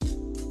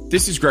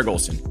This is Greg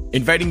Olson,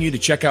 inviting you to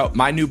check out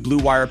my new Blue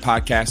Wire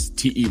podcast,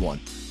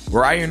 TE1,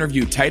 where I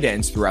interview tight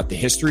ends throughout the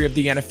history of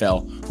the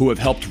NFL who have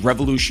helped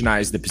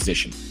revolutionize the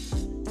position.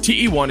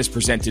 TE1 is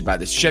presented by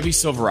the Chevy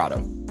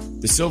Silverado.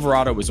 The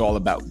Silverado is all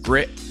about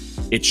grit.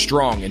 It's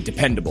strong and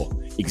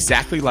dependable,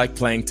 exactly like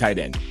playing tight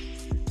end.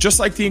 Just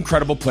like the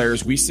incredible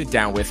players we sit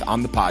down with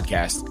on the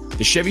podcast,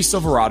 the Chevy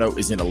Silverado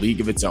is in a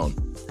league of its own.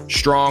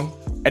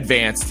 Strong,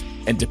 advanced,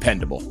 and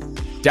dependable.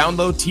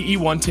 Download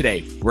TE1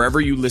 today, wherever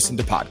you listen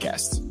to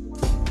podcasts.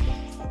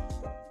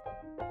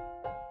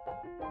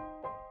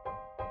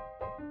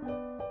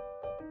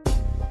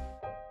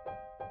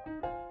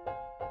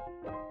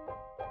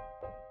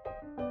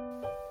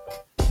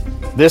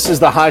 This is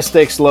the High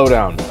Stakes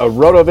Lowdown, a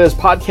RotoViz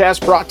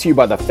podcast brought to you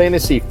by the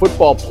Fantasy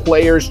Football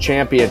Players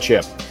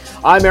Championship.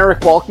 I'm Eric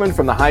Balkman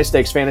from the High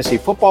Stakes Fantasy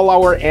Football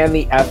Hour and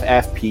the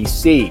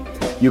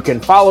FFPC. You can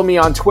follow me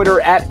on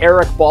Twitter at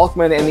Eric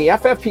Balkman and the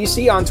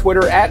FFPC on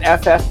Twitter at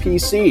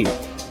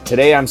FFPC.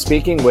 Today I'm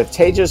speaking with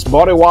Tejas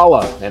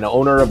Bodiwala, an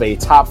owner of a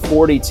top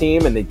 40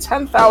 team in the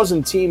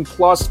 10,000 team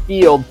plus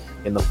field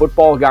in the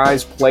Football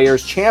Guys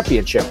Players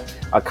Championship,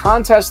 a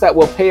contest that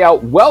will pay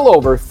out well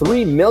over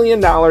 $3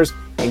 million,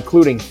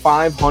 including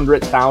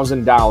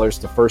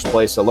 $500,000 to first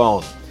place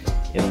alone.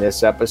 In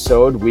this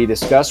episode, we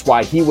discuss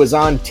why he was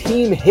on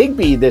Team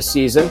Higbee this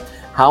season,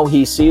 how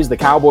he sees the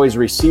Cowboys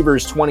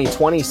receivers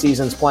 2020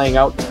 seasons playing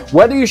out,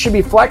 whether you should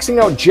be flexing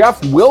out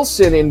Jeff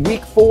Wilson in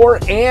Week 4,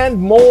 and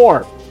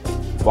more.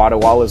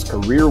 Bodiwala's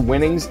career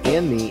winnings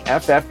in the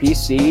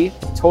FFPC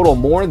total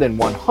more than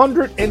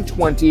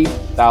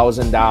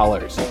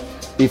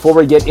 $120,000. Before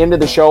we get into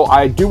the show,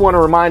 I do want to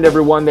remind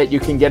everyone that you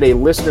can get a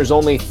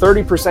listeners-only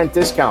 30%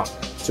 discount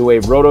to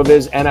a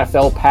RotoViz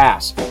NFL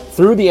Pass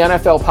through the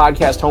NFL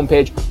Podcast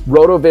homepage,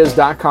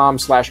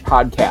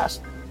 rotoviz.com/podcast.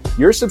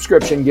 Your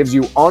subscription gives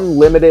you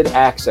unlimited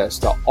access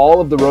to all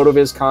of the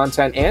RotoViz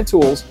content and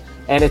tools,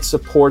 and it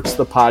supports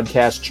the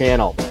podcast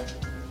channel.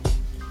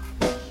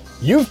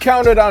 You've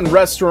counted on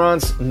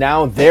restaurants,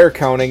 now they're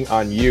counting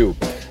on you.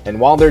 And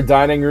while their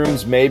dining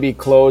rooms may be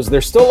closed, they're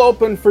still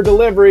open for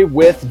delivery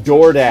with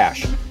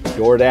DoorDash.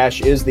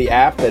 DoorDash is the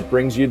app that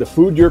brings you the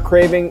food you're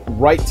craving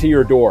right to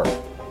your door.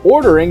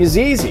 Ordering is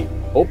easy.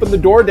 Open the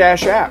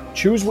DoorDash app,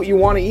 choose what you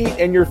want to eat,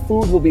 and your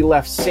food will be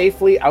left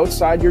safely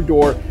outside your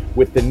door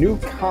with the new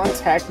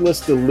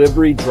contactless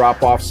delivery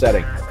drop-off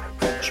setting.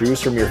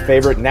 Choose from your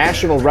favorite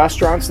national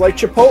restaurants like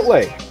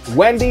Chipotle,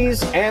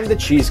 Wendy's, and the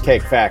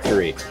Cheesecake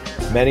Factory.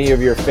 Many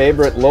of your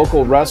favorite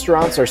local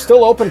restaurants are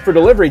still open for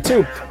delivery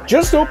too.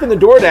 Just open the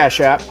DoorDash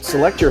app,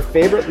 select your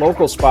favorite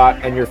local spot,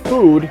 and your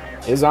food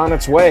is on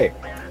its way.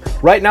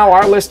 Right now,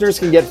 our listeners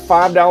can get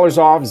 $5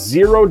 off,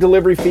 zero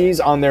delivery fees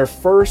on their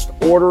first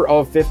order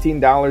of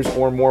 $15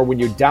 or more when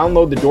you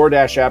download the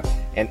DoorDash app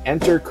and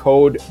enter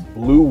code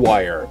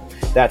BLUEWIRE.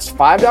 That's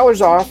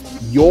 $5 off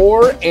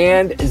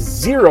and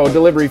zero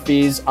delivery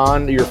fees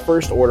on your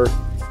first order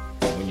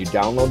when you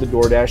download the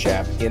DoorDash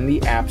app in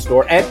the App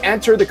Store and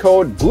enter the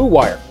code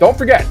BLUEWIRE. Don't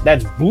forget,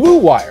 that's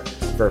BLUEWIRE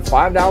for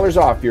 $5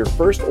 off your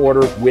first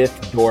order with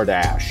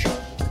DoorDash.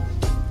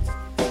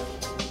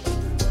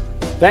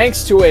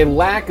 Thanks to a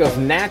lack of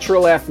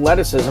natural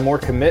athleticism or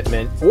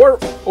commitment, or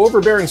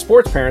overbearing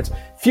sports parents,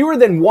 fewer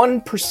than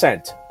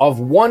 1%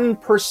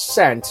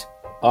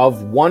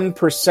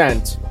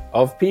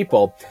 of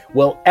people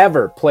will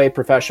ever play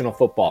professional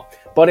football.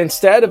 But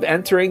instead of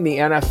entering the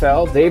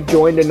NFL, they've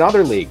joined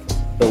another league,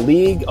 the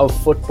League of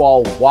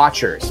Football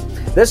Watchers.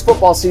 This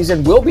football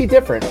season will be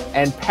different,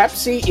 and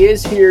Pepsi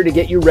is here to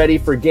get you ready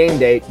for game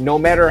day no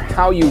matter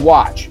how you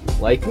watch.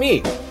 Like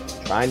me,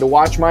 trying to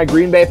watch my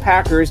Green Bay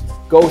Packers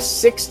go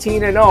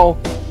 16-0,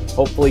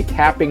 hopefully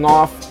capping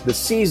off the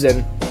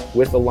season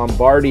with a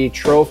Lombardi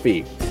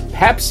trophy.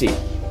 Pepsi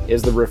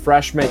is the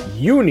refreshment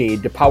you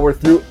need to power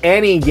through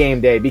any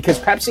game day, because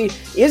Pepsi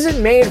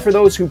isn't made for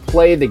those who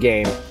play the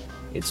game.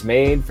 It's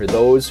made for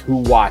those who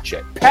watch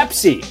it.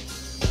 Pepsi,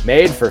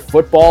 made for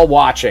football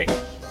watching.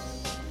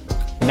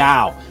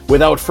 Now,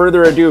 without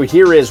further ado,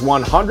 here is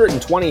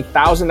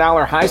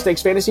 $120,000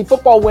 high-stakes fantasy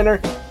football winner,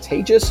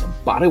 Tejas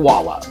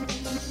Bodiwala.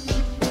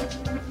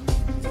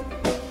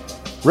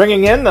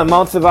 Ringing in the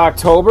month of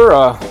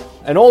October,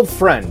 an old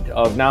friend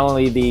of not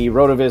only the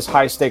RotoViz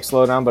High Stakes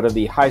Lowdown, but of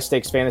the High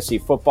Stakes Fantasy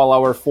Football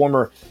Hour,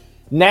 former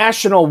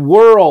national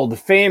world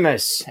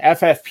famous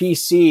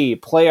FFPC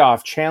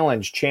Playoff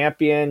Challenge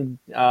champion.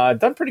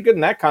 Done pretty good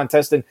in that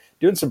contest and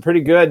doing some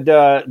pretty good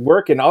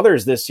work in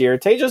others this year.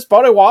 Tejas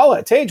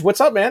Bodiwala. Tej,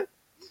 what's up, man?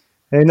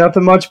 Hey,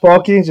 nothing much,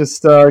 Balky.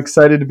 Just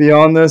excited to be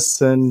on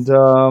this and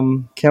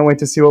can't wait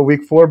to see what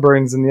Week 4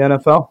 brings in the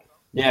NFL.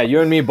 Yeah, you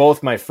and me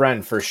both, my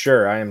friend, for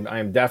sure. I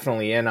am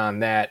definitely in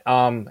on that.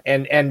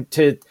 And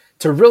to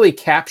really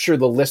capture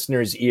the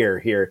listener's ear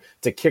here,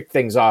 to kick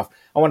things off,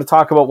 I want to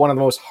talk about one of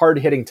the most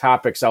hard-hitting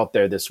topics out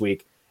there this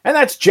week, and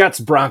that's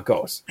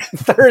Jets-Broncos.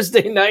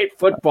 Thursday night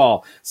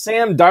football.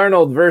 Sam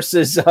Darnold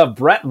versus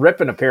Brett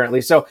Rippon,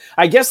 apparently. So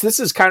I guess this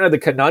is kind of the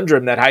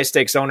conundrum that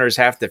high-stakes owners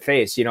have to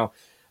face. You know,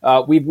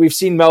 we've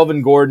seen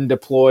Melvin Gordon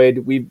deployed.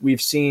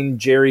 We've seen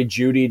Jerry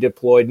Jeudy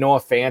deployed. Noah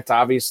Fant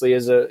obviously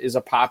is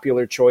a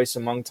popular choice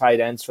among tight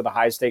ends for the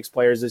high stakes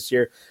players this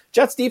year.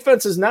 Jets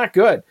defense is not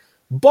good,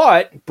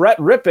 but Brett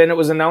Rippon, it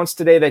was announced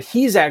today that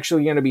he's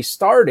actually going to be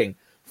starting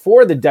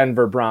for the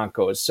Denver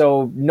Broncos.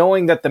 So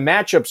knowing that the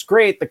matchup's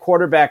great, the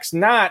quarterback's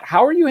not,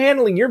 how are you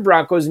handling your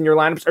Broncos in your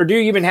lineups? Or do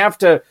you even have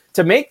to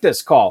make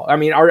this call? I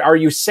mean, are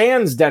you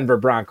sans Denver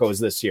Broncos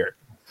this year?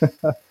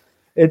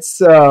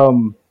 It's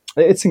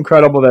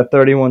incredible that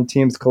 31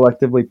 teams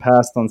collectively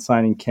passed on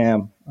signing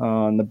Cam.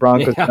 And the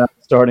Broncos not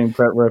starting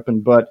Brett Rippon,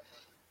 but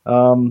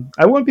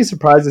I wouldn't be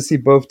surprised to see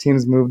both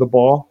teams move the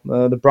ball.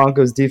 The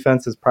Broncos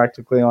defense is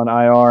practically on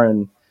IR,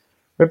 and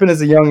Rippon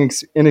is a young,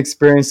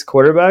 inexperienced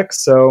quarterback,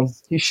 so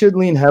he should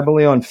lean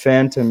heavily on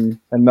Fant and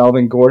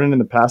Melvin Gordon in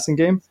the passing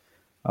game.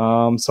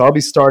 So I'll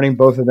be starting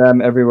both of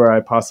them everywhere I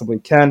possibly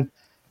can.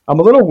 I'm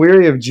a little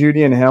weary of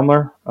Jeudy and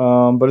Hamler,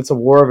 but it's a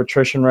war of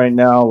attrition right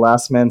now,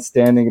 last man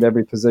standing at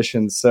every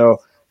position. So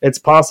it's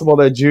possible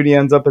that Jeudy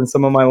ends up in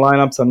some of my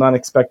lineups. I'm not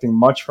expecting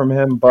much from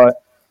him,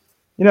 but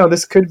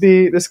this could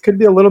be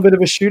a little bit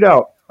of a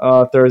shootout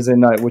Thursday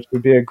night, which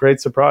would be a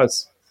great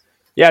surprise.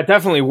 Yeah, it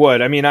definitely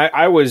would. I mean,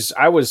 I was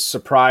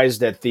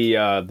surprised at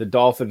the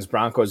Dolphins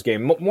Broncos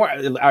game,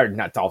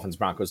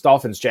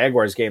 Dolphins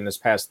Jaguars game this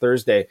past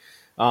Thursday.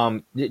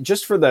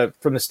 Just from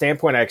the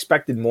standpoint, I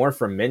expected more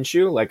from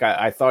Minshew. Like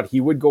I thought he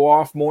would go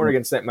off more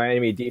against that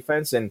Miami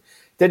defense, and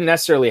didn't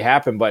necessarily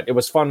happen. But it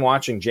was fun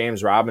watching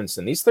James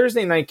Robinson. These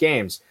Thursday night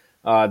games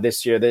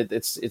this year, that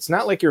it's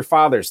not like your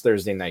father's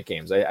Thursday night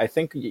games. I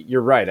think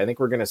you're right. I think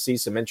we're going to see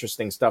some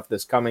interesting stuff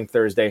this coming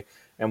Thursday,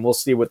 and we'll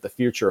see what the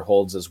future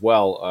holds as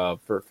well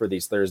for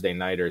these Thursday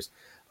nighters.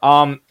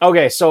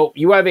 Okay, so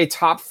you have a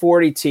top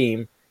 40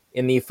 team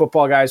in the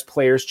Football Guys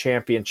Players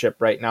Championship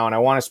right now, and I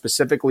want to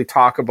specifically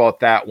talk about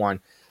that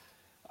one.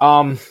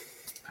 I'm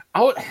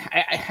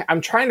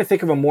trying to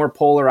think of a more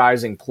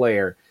polarizing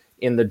player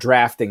in the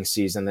drafting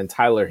season than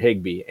Tyler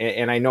Higbee.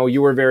 And I know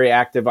you were very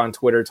active on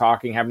Twitter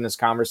having this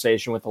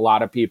conversation with a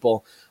lot of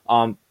people.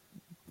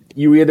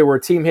 You either were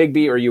Team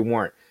Higbee or you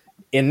weren't.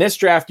 In this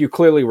draft, you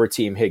clearly were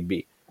Team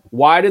Higbee.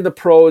 Why did the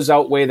pros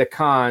outweigh the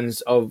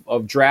cons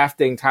of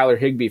drafting Tyler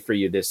Higbee for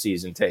you this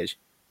season, Tej?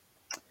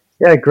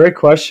 Yeah, great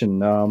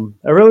question.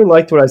 I really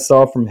liked what I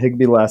saw from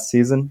Higbee last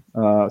season,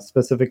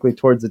 specifically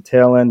towards the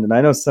tail end. And I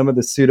know some of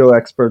the pseudo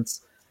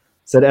experts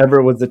said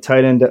Everett was the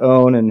tight end to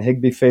own, and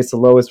Higbee faced the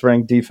lowest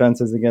ranked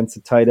defenses against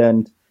the tight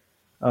end,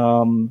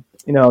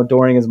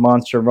 during his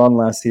monster run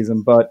last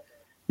season. But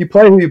you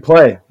play who you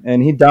play,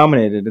 and he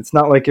dominated. It's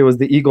not like it was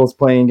the Eagles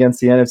playing against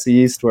the NFC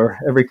East where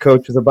every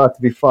coach was about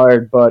to be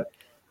fired. But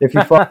if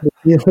you follow the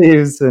tea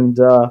leaves and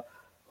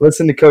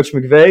listen to Coach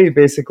McVay, he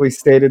basically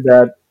stated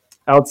that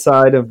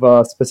outside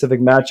of specific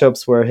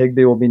matchups where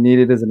Higbee will be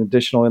needed as an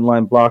additional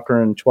inline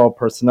blocker and 12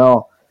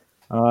 personnel,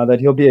 that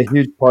he'll be a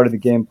huge part of the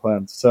game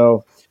plan.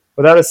 So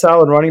without a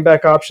solid running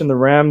back option, the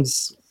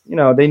Rams,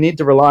 they need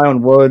to rely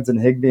on Woods and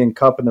Higbee and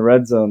Kupp in the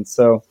red zone.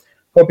 So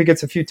hope he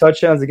gets a few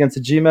touchdowns against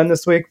the G-men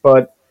this week,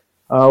 but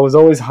was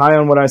always high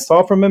on what I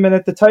saw from him. And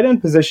at the tight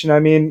end position, I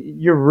mean,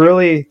 you're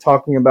really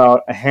talking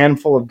about a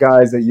handful of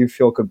guys that you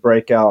feel could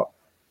break out.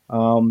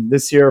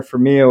 This year, for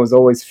me, it was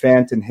always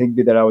Fant and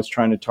Higbee that I was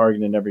trying to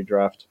target in every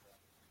draft.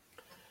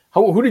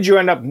 Who did you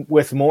end up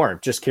with more,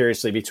 just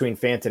curiously, between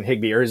Fant and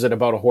Higbee, or is it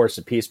about a horse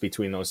apiece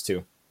between those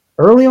two?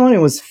 Early on, it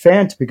was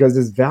Fant because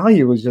his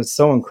value was just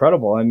so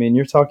incredible. I mean,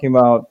 you're talking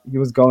about he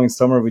was going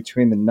somewhere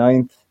between the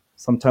 9th.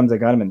 Sometimes I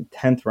got him in the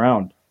 10th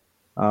round.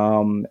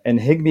 And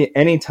Higbee,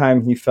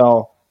 anytime he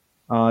fell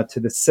to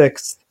the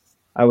 6th,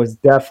 I was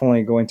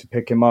definitely going to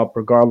pick him up,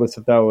 regardless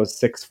if that was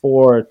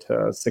 6'4" to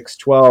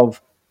 6'12".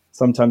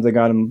 Sometimes I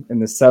got him in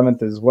the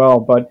 7th as well.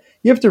 But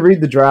you have to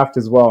read the draft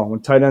as well. When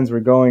tight ends were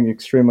going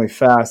extremely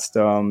fast,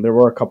 there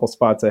were a couple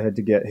spots I had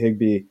to get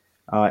Higbee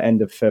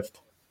end of 5th.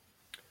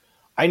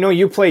 I know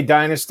you play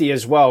Dynasty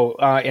as well,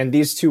 and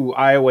these two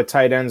Iowa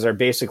tight ends are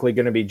basically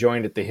going to be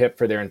joined at the hip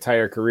for their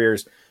entire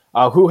careers.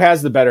 Who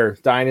has the better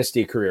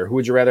Dynasty career? Who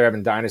would you rather have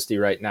in Dynasty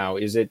right now?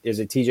 Is it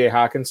TJ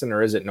Hawkinson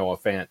or is it Noah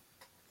Fant?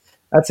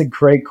 That's a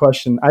great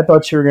question. I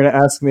thought you were going to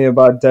ask me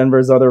about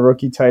Denver's other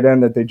rookie tight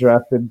end that they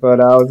drafted, but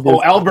I was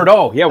going Albert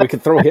O. Yeah, we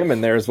could throw him in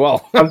there as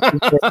well.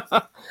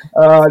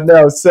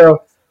 No,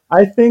 so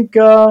I think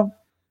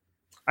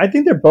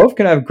they're both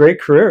going to have great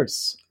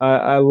careers.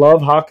 I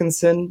love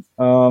Hawkinson.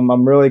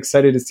 I'm really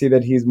excited to see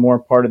that he's more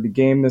part of the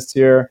game this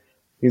year.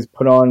 He's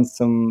put on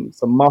some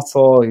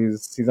muscle.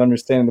 He's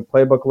understanding the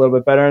playbook a little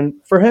bit better. And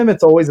for him,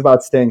 it's always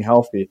about staying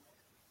healthy.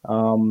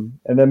 And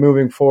then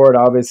moving forward,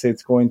 obviously,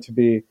 it's going to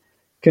be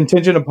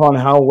contingent upon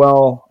how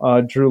well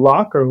Drew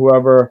Lock or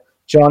whoever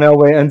John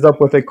Elway ends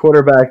up with a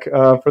quarterback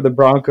for the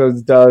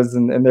Broncos does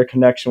and their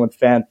connection with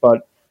Fant.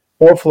 But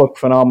both look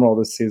phenomenal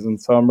this season.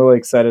 So I'm really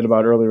excited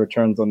about early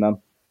returns on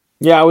them.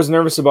 Yeah, I was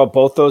nervous about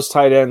both those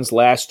tight ends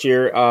last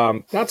year.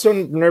 Not so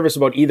nervous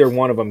about either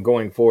one of them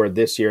going forward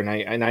this year,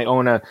 and I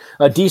own a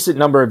decent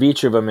number of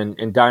each of them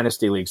in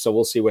Dynasty League, so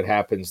we'll see what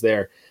happens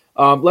there.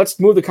 Let's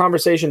move the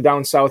conversation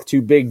down south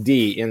to Big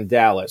D in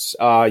Dallas.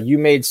 You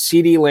made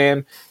CeeDee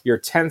Lamb your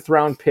 10th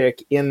round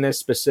pick in this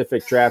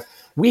specific draft.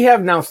 We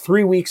have now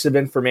 3 weeks of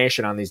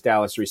information on these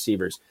Dallas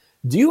receivers.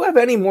 Do you have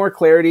any more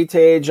clarity,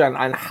 Tage,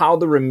 on how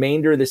the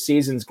remainder of the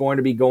season is going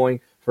to be going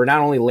for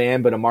not only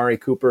Lamb, but Amari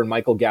Cooper and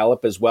Michael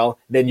Gallup as well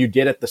than you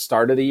did at the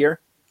start of the year?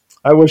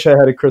 I wish I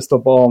had a crystal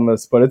ball on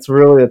this, but it's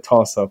really a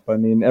toss-up. I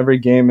mean, every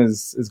game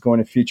is going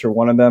to feature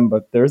one of them,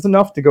 but there's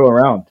enough to go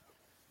around.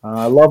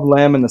 I love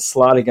Lamb in the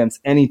slot against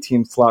any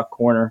team slot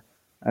corner.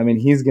 I mean,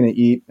 he's going to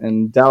eat,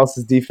 and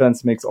Dallas's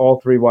defense makes all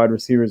three wide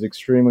receivers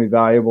extremely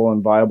valuable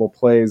and viable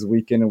plays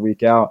week in and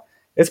week out.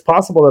 It's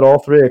possible that all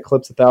three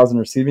eclipse 1,000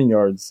 receiving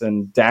yards,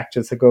 and Dak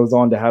just goes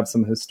on to have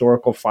some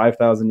historical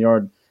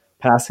 5,000-yard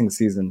passing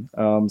season.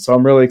 So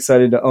I'm really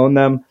excited to own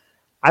them.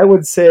 I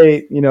would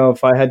say,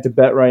 if I had to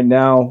bet right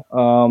now,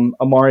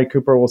 Amari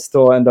Cooper will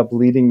still end up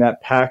leading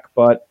that pack,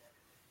 but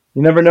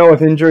you never know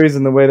with injuries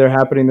and the way they're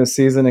happening this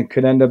season. It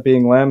could end up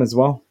being Lamb as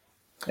well.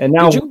 And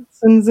now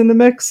Wilson's in the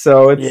mix,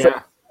 so it's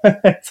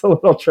it's a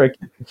little tricky.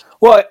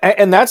 Well,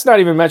 and that's not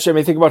even mentioned. I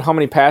mean, think about how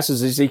many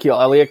passes Ezekiel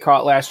Elliott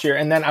caught last year.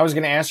 And then I was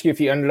going to ask you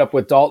if you ended up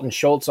with Dalton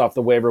Schultz off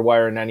the waiver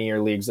wire in any of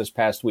your leagues this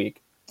past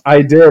week.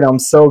 I did. I'm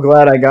so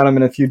glad I got him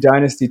in a few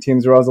dynasty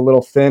teams where I was a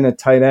little thin at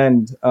tight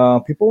end.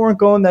 People weren't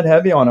going that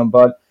heavy on him,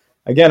 but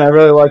again, I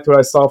really liked what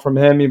I saw from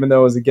him, even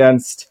though it was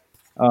against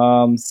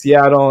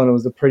Seattle and it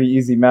was a pretty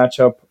easy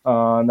matchup.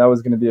 And that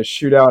was going to be a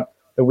shootout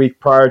the week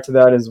prior to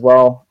that as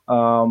well.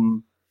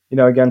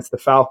 Against the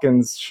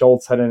Falcons,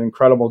 Schultz had an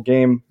incredible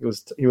game. He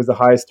was the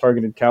highest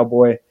targeted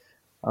Cowboy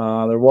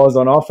there was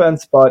on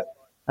offense, but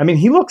I mean,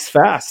 he looks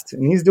fast,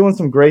 and he's doing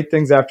some great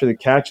things after the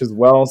catch as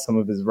well. Some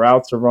of his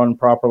routes are run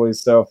properly.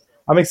 So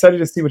I'm excited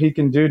to see what he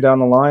can do down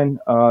the line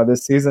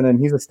this season, and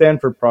he's a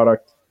Stanford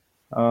product.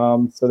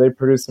 So they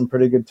produce some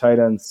pretty good tight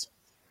ends.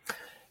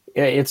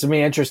 It's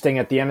me interesting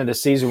at the end of the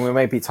season, we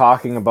might be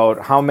talking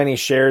about how many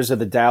shares of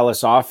the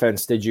Dallas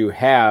offense did you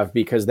have,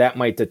 because that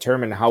might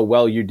determine how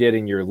well you did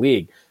in your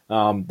league.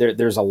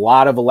 There's a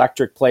lot of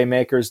electric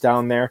playmakers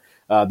down there.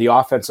 The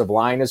offensive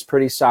line is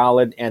pretty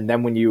solid. And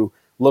then when you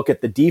look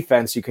at the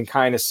defense, you can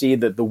kind of see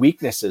the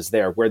weaknesses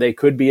there where they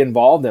could be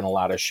involved in a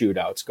lot of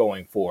shootouts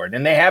going forward.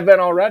 And they have been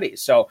already.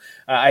 So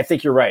I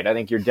think you're right. I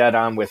think you're dead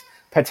on with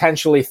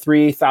potentially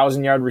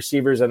 3,000-yard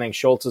receivers. I think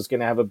Schultz is going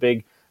to have a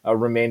big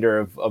remainder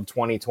of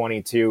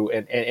 2022.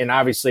 And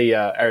obviously,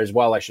 as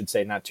well, I should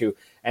say, not two.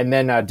 And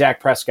then Dak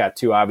Prescott,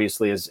 too,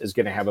 obviously, is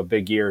going to have a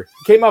big year.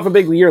 Came off a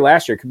big year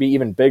last year. Could be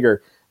even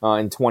bigger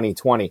in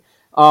 2020.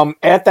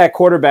 At that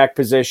quarterback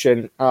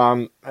position,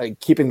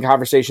 keeping the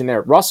conversation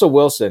there, Russell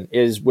Wilson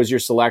was your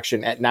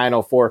selection at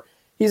 904.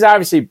 He's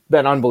obviously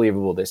been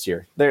unbelievable this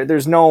year.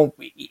 There's no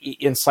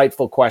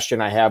insightful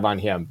question I have on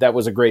him. That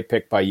was a great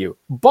pick by you.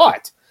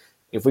 But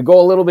if we go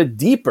a little bit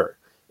deeper,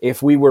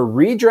 if we were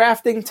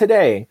redrafting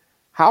today,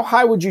 how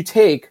high would you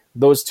take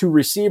those two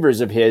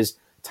receivers of his,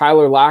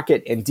 Tyler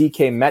Lockett and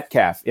DK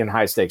Metcalf, in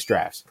high-stakes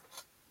drafts?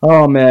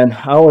 Oh, man,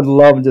 I would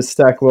love to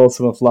stack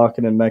Wilson with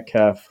Lockett and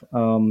Metcalf.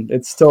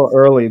 It's still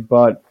early,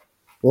 but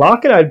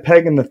Lockett I'd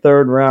peg in the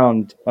third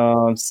round.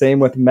 Same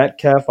with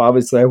Metcalf.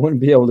 Obviously, I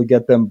wouldn't be able to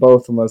get them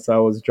both unless I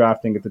was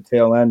drafting at the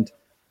tail end,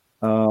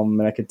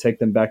 and I could take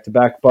them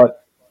back-to-back. But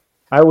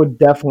I would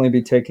definitely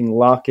be taking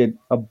Lockett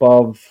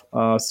above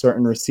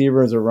certain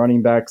receivers or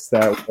running backs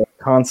that were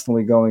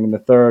constantly going in the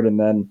third, and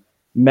then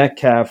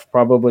Metcalf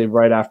probably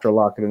right after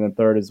Lockett in the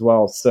third as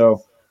well.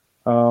 So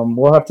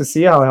we'll have to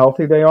see how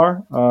healthy they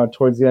are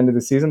towards the end of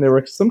the season. There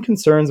were some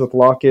concerns with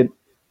Lockett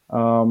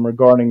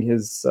regarding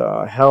his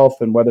health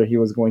and whether he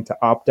was going to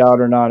opt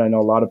out or not. I know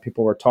a lot of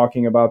people were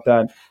talking about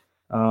that,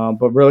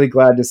 but really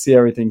glad to see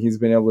everything he's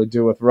been able to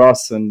do with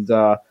Russ, and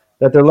that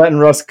they're letting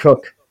Russ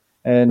cook.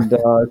 And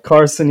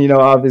Carson,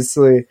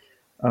 obviously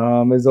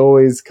is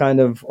always kind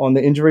of on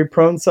the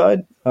injury-prone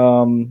side.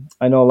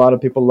 I know a lot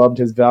of people loved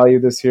his value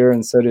this year,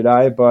 and so did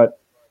I, but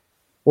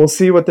we'll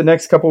see what the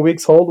next couple of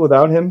weeks hold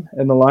without him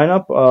in the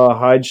lineup.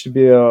 Hyde should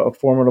be a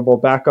formidable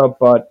backup,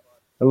 but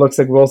it looks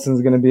like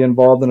Wilson's going to be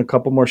involved in a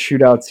couple more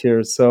shootouts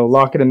here. So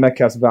Lockett and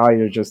Metcalf's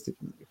value are just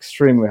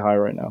extremely high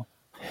right now.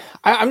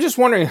 I'm just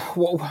wondering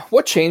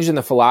what changed in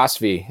the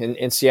philosophy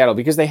in Seattle,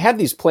 because they had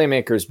these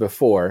playmakers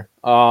before.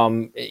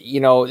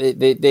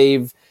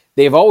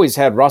 They've always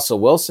had Russell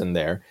Wilson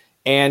there,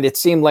 and it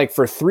seemed like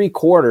for 3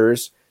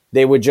 quarters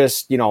they would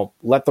just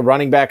let the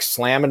running back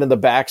slam into the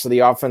backs of the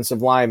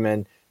offensive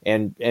linemen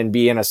and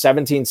be in a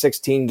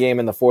 17-16 game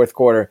in the fourth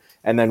quarter,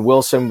 and then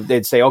Wilson,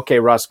 they'd say, "Okay,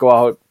 Russ, go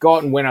out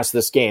and win us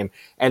this game,"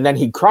 and then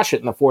he'd crush it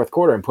in the fourth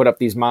quarter and put up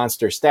these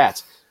monster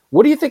stats.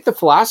 What do you think the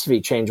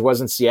philosophy change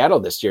was in Seattle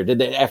this year? Did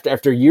they,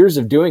 after years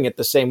of doing it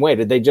the same way,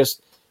 did they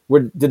just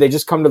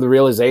come to the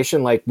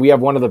realization, like, we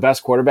have one of the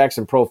best quarterbacks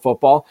in pro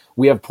football,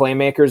 we have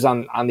playmakers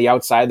on the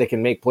outside that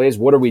can make plays,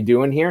 what are we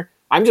doing here?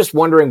 I'm just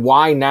wondering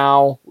why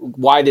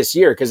this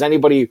year, because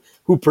anybody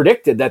who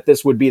predicted that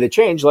this would be the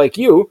change, like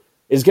you,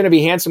 is going to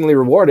be handsomely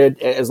rewarded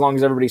as long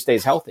as everybody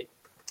stays healthy.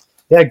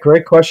 Yeah,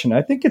 great question.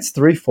 I think it's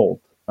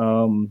threefold.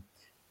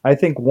 I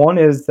think one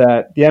is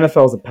that the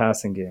NFL is a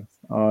passing game.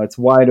 It's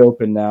wide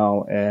open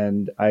now,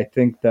 and I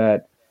think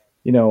that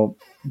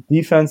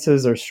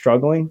defenses are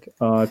struggling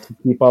to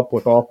keep up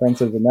with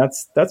offenses, and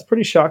that's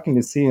pretty shocking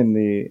to see in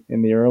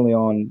the early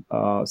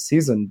on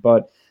season.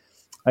 But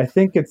I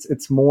think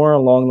it's more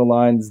along the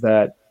lines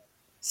that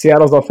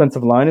Seattle's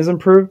offensive line has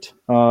improved.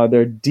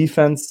 Their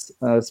defense,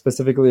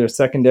 specifically their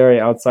secondary,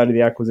 outside of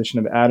the acquisition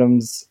of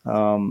Adams,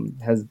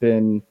 has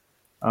been,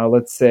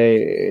 let's say,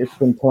 it's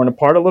been torn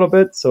apart a little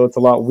bit. So it's a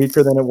lot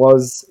weaker than it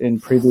was in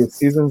previous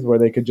seasons, where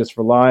they could just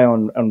rely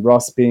on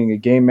Russ being a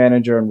game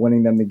manager and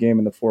winning them the game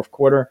in the fourth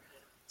quarter.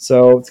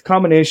 So it's a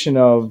combination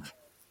of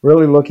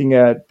really looking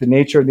at the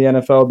nature of the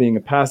NFL being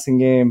a passing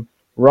game,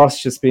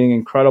 Russ just being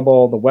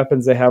incredible, the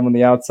weapons they have on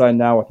the outside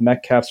now with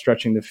Metcalf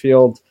stretching the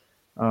field.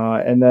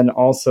 And then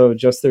also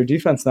just their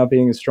defense not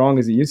being as strong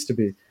as it used to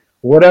be.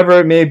 Whatever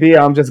it may be,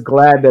 I'm just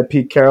glad that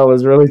Pete Carroll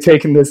is really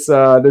taking this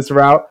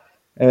route,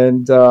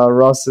 and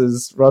Russ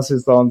is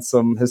on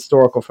some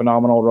historical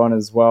phenomenal run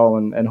as well,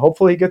 and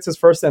hopefully he gets his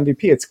first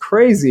MVP. It's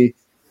crazy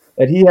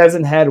that he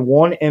hasn't had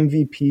one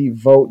MVP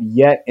vote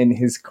yet in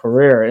his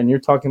career, and you're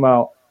talking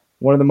about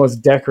one of the most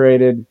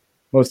decorated,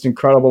 most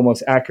incredible,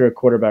 most accurate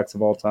quarterbacks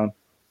of all time.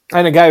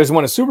 And a guy who's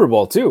won a Super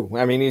Bowl too.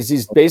 I mean,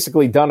 he's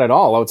basically done it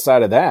all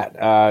outside of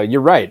that. You're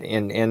right,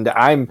 and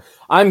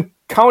I'm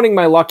counting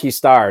my lucky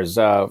stars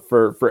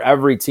for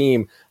every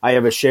team I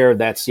have a share of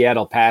that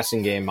Seattle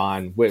passing game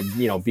on. With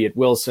be it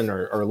Wilson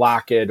or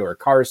Lockett or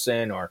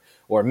Carson or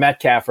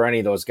Metcalf or any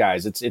of those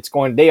guys.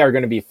 They are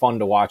going to be fun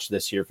to watch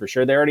this year for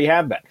sure. They already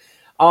have been.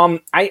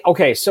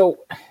 So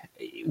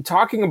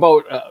talking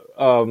about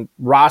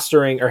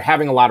rostering or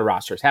having a lot of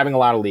rosters, having a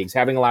lot of leagues,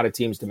 having a lot of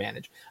teams to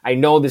manage. I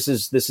know this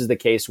is the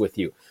case with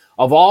you.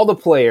 Of all the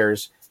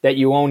players that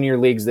you own in your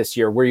leagues this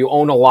year, where you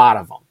own a lot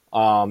of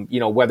them,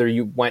 whether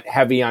you went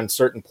heavy on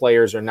certain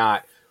players or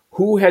not,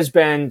 who has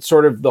been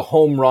sort of the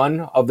home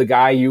run of the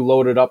guy you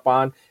loaded up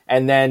on,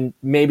 and then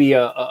maybe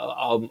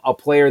a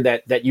player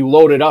that you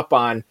loaded up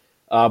on,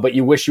 but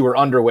you wish you were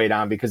underweight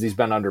on because he's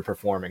been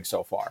underperforming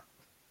so far?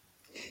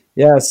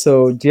 Yeah,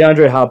 so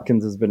DeAndre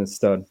Hopkins has been a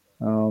stud.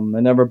 I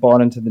never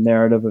bought into the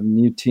narrative of a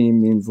new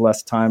team means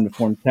less time to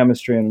form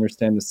chemistry and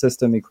understand the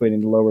system,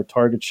 equating to lower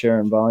target share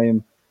and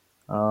volume.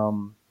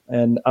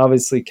 And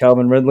obviously,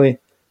 Calvin Ridley,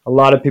 a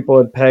lot of people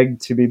had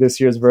pegged to be this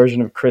year's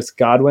version of Chris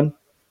Godwin.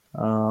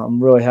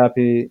 I'm really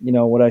happy,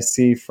 what I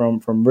see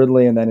from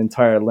Ridley and that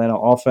entire Atlanta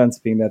offense,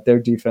 being that their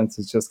defense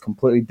is just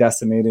completely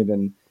decimated,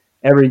 and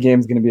every game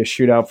is going to be a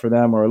shootout for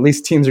them, or at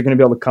least teams are going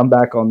to be able to come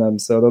back on them.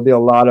 So there'll be a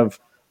lot of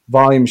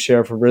volume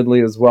share for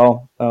Ridley as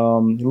well.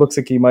 It looks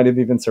like he might have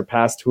even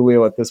surpassed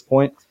Julio at this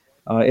point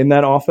in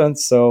that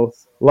offense. So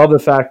love the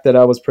fact that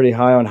I was pretty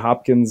high on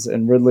Hopkins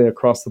and Ridley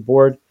across the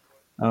board.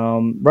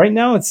 Right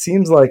now, it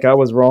seems like I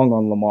was wrong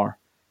on Lamar.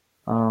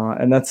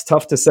 And that's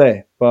tough to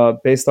say,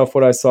 but based off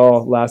what I saw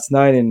last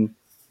night, and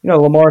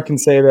Lamar can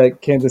say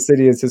that Kansas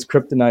City is his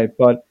kryptonite,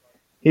 but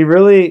he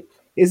really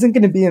isn't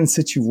going to be in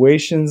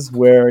situations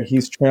where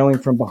he's trailing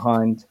from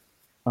behind.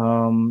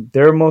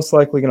 They're most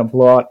likely going to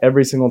blow out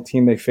every single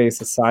team they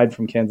face aside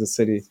from Kansas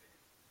City,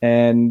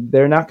 and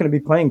they're not going to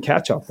be playing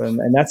catch up,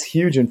 and that's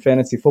huge in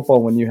fantasy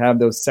football when you have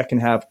those second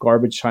half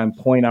garbage time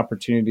point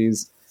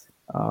opportunities,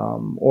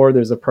 or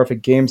there's a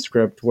perfect game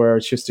script where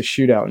it's just a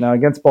shootout. Now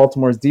against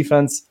Baltimore's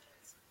defense,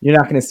 you're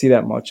not going to see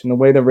that much. And the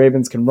way the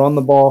Ravens can run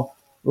the ball,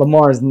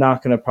 Lamar is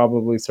not going to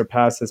probably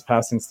surpass his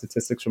passing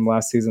statistics from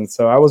last season.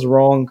 So I was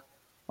wrong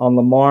on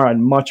Lamar. I'd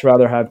much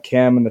rather have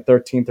Cam in the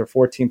 13th or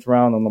 14th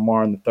round than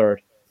Lamar in the 3rd.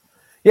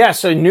 Yeah,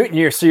 so Newton,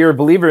 you're a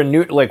believer in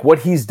Newton, like what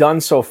he's done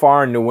so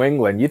far in New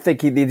England. You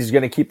think he's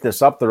going to keep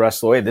this up the rest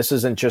of the way? This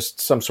isn't just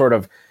some sort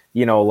of,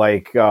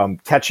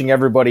 catching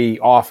everybody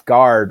off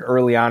guard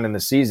early on in the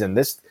season.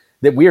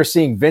 That we are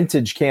seeing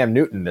vintage Cam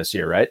Newton this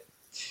year, right?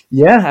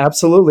 Yeah,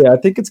 absolutely. I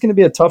think it's going to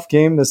be a tough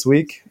game this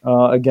week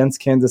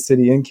against Kansas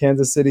City in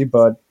Kansas City.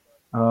 But,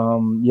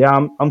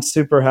 I'm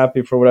super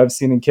happy for what I've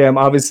seen in Cam.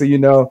 Obviously,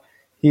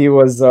 he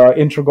was an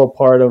integral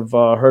part of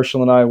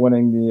Herschel and I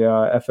winning the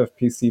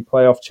FFPC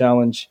playoff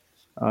challenge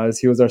as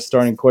he was our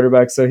starting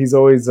quarterback. So he's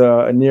always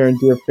a near and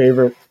dear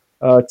favorite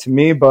to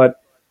me.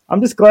 But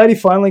I'm just glad he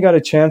finally got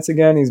a chance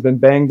again. He's been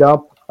banged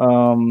up.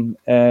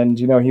 And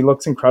he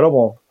looks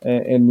incredible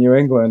in New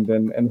England,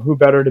 and who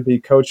better to be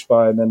coached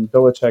by than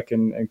Belichick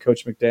and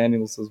Coach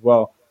McDaniels as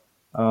well.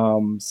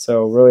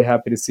 So really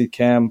happy to see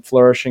Cam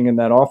flourishing in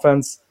that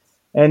offense,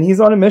 and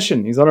he's on a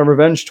mission. He's on a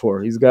revenge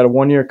tour. He's got a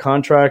 1-year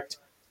contract.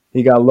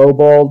 He got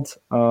lowballed.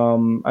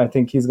 I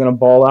think he's going to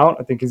ball out.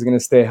 I think he's going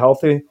to stay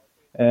healthy,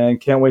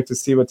 and can't wait to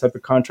see what type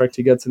of contract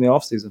he gets in the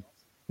offseason.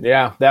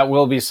 Yeah, that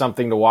will be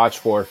something to watch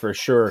for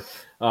sure.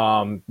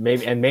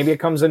 Maybe it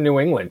comes in New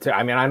England too.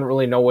 I mean, I don't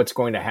really know what's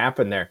going to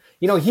happen there.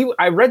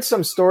 I read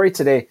some story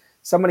today.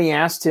 Somebody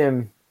asked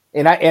him,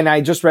 and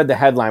I just read the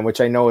headline, which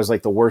I know is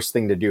like the worst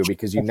thing to do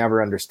because you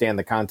never understand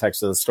the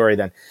context of the story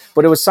then.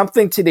 But it was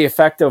something to the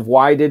effect of,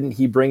 why didn't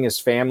he bring his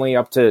family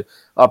up to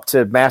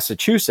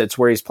Massachusetts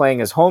where he's playing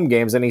his home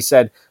games? And he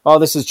said, "Oh,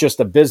 this is just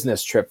a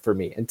business trip for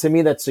me." And to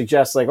me, that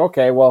suggests like,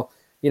 okay, well,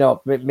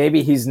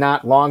 maybe he's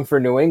not long for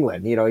New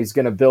England. He's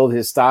going to build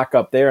his stock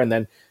up there and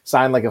then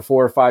sign like a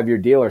 4 or 5 year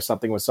deal or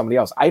something with somebody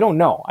else. I don't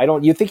know.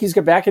 You think he's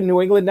back in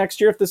New England next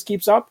year if this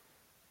keeps up?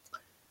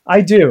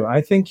 I do.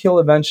 I think he'll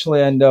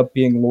eventually end up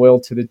being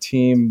loyal to the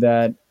team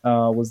that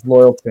was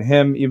loyal to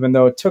him, even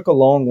though it took a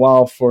long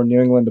while for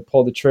New England to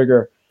pull the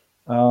trigger.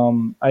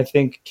 I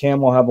think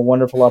Cam will have a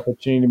wonderful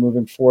opportunity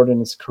moving forward in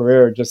his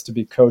career just to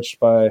be coached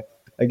by,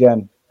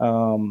 again,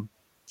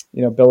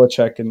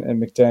 Belichick and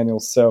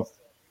McDaniels. So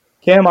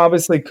Cam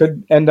obviously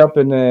could end up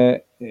in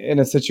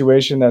a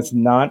situation that's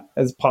not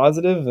as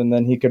positive, and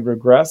then he could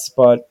regress.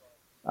 But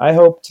I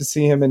hope to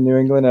see him in New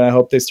England, and I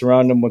hope they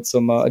surround him with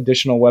some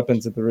additional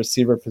weapons at the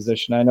receiver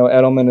position. I know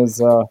Edelman is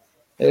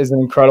an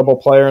incredible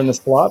player in the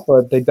slot,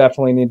 but they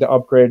definitely need to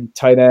upgrade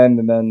tight end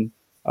and then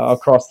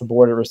across the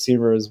board at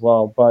receiver as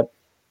well. But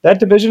that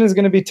division is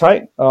going to be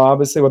tight.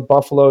 Obviously, with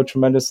Buffalo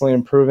tremendously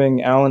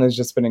improving, Allen has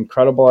just been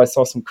incredible. I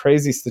saw some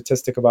crazy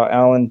statistic about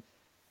Allen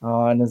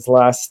in his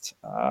last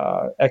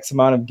X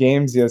amount of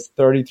games. He has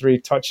 33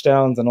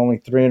 touchdowns and only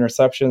 3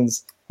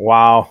 interceptions.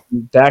 Wow,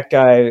 that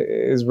guy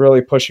is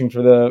really pushing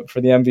for the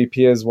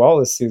MVP as well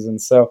this season.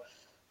 So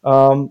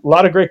a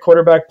lot of great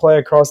quarterback play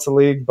across the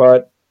league.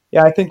 But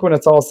yeah, I think when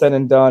it's all said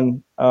and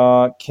done,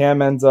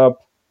 Cam ends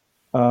up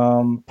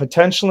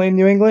potentially in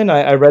New England.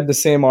 I read the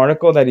same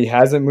article that he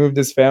hasn't moved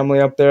his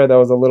family up there. That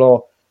was a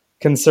little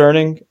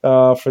concerning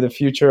for the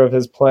future of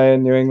his play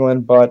in New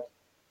England. But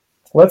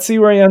let's see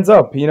where he ends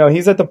up.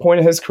 He's at the point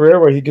of his career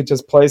where he could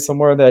just play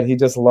somewhere that he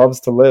just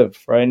loves to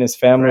live, right? And his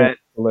family loves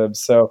to live.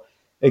 So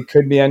it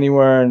could be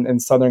anywhere in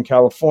Southern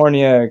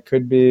California. It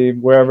could be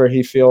wherever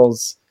he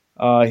feels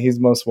he's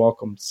most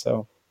welcome.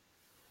 So,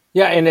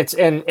 yeah,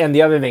 and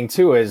the other thing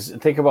too is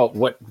think about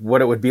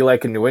what it would be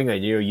like in New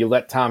England. You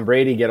let Tom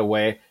Brady get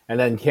away, and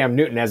then Cam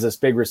Newton has this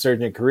big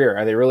resurgent career.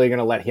 Are they really going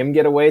to let him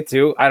get away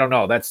too? I don't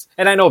know.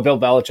 And I know Bill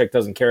Belichick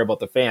doesn't care about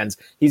the fans.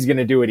 He's going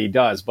to do what he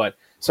does, but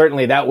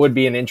certainly that would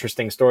be an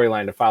interesting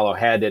storyline to follow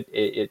had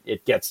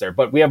it gets there.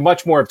 But we have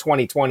much more of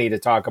 2020 to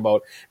talk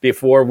about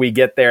before we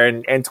get there.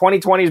 And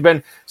 2020 has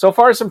been, so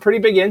far, some pretty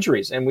big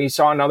injuries. And we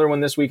saw another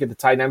one this week at the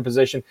tight end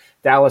position.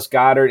 Dallas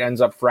Goedert ends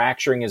up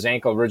fracturing his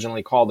ankle,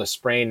 originally called a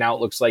sprain. Now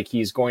it looks like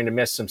he's going to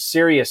miss some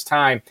serious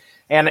time.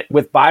 And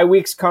with bye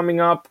weeks coming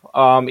up,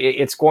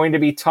 it's going to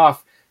be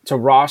tough to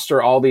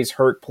roster all these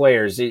hurt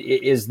players.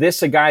 Is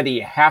this a guy that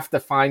you have to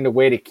find a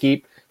way to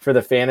keep for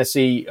the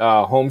fantasy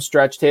home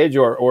stretch, Tage,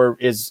 or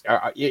is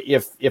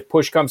if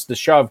push comes to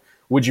shove,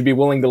 would you be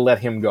willing to let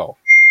him go?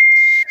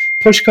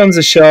 Push comes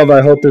to shove,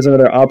 I hope there's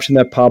another option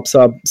that pops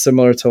up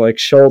similar to like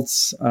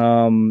Schultz.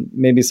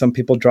 Maybe some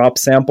people drop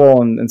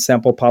Sample and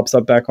Sample pops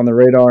up back on the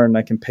radar and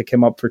I can pick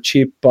him up for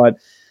cheap. But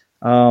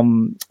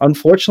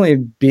unfortunately,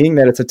 being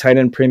that it's a tight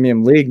end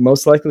premium league,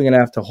 most likely going to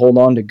have to hold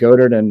on to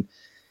Goddard and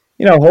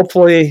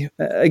hopefully,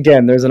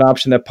 again, there's an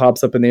option that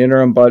pops up in the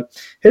interim, but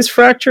his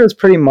fracture is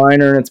pretty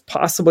minor, and it's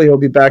possibly he'll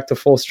be back to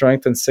full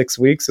strength in 6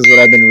 weeks is what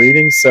I've been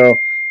reading. So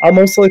I'll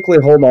most likely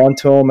hold on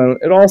to him, and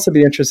it'll also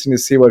be interesting to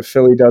see what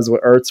Philly does with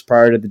Ertz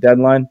prior to the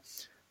deadline.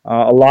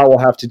 A lot will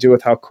have to do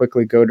with how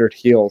quickly Goddard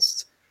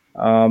heals.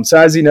 So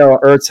as you know,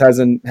 Ertz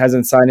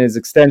hasn't signed his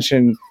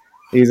extension.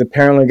 He's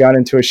apparently got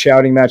into a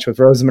shouting match with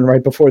Roseman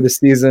right before the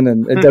season,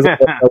 and it doesn't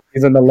look like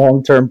he's in the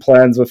long-term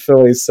plans with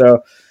Philly.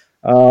 So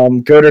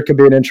Goddard could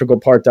be an integral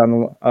part down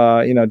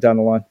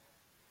the line.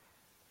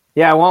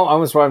 Yeah, well,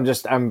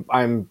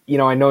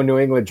 I know New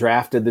England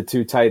drafted the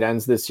 2 tight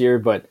ends this year,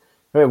 but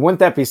wouldn't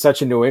that be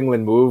such a New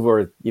England move?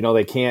 Or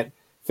Philly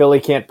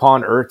can't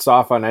pawn Ertz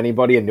off on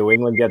anybody, and New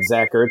England gets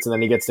Zach Ertz, and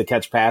then he gets to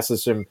catch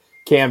passes from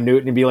Cam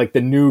Newton and be like the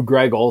new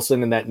Greg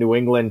Olsen in that New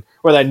England,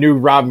 or that new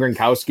Rob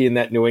Gronkowski in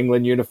that New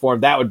England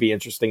uniform. That would be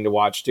interesting to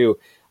watch too.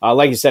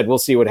 Like you said, we'll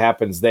see what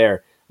happens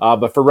there.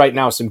 But for right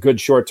now, some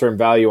good short-term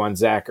value on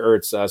Zach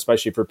Ertz,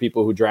 especially for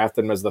people who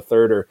drafted him as the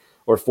 3rd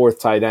or 4th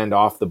tight end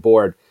off the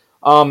board.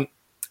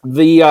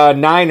 The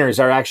Niners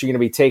are actually going to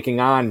be taking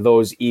on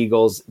those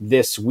Eagles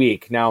this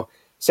week. Now,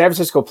 San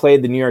Francisco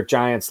played the New York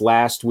Giants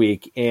last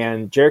week,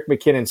 and Jerick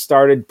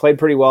McKinnon played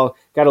pretty well,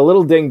 got a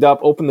little dinged up,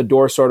 opened the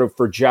door sort of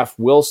for Jeff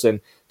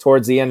Wilson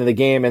towards the end of the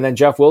game, and then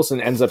Jeff Wilson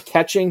ends up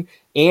catching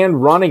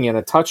and running in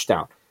a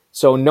touchdown.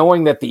 So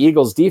knowing that the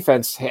Eagles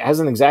defense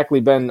hasn't exactly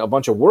been a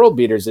bunch of world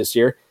beaters this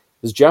year,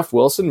 does Jeff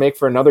Wilson make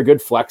for another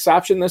good flex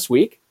option this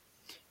week?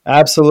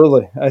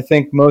 Absolutely. I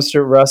think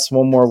Mostert rests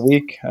one more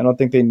week. I don't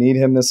think they need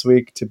him this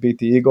week to beat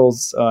the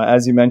Eagles.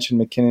 As you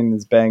mentioned, McKinnon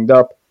is banged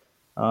up,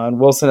 and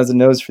Wilson has a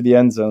nose for the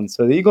end zone.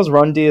 So the Eagles'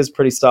 run D is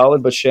pretty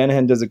solid, but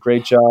Shanahan does a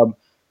great job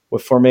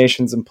with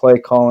formations and play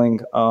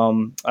calling.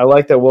 I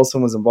like that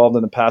Wilson was involved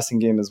in the passing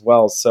game as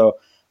well. So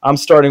I'm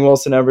starting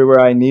Wilson everywhere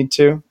I need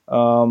to.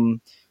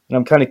 And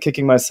I'm kind of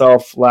kicking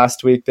myself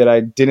last week that I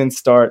didn't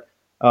start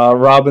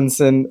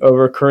Robinson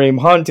over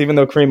Kareem Hunt, even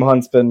though Kareem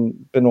Hunt's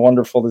been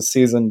wonderful this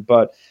season.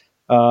 But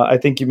I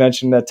think you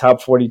mentioned that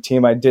top 40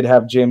 team. I did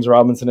have James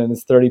Robinson and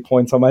his 30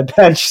 points on my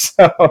bench.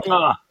 So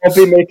I'll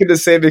be making the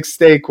same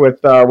mistake with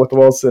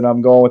Wilson.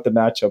 I'm going with the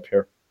matchup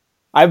here.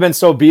 I've been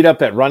so beat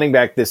up at running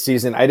back this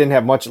season. I didn't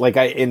have much.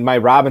 In my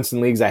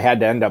Robinson leagues, I had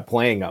to end up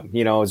playing him.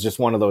 You know, it was just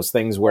one of those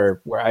things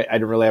where I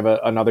didn't really have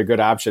another good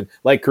option.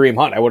 Like Kareem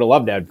Hunt, I would have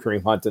loved to have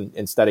Kareem Hunt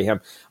instead of him.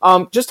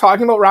 Just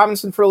talking about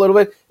Robinson for a little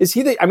bit, is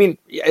he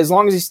as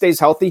long as he stays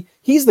healthy,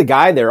 he's the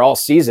guy there all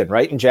season,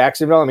 right? In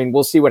Jacksonville. I mean,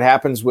 we'll see what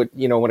happens with,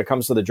 when it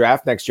comes to the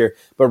draft next year.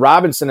 But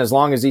Robinson, as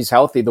long as he's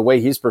healthy, the way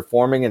he's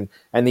performing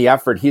and the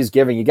effort he's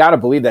giving, you got to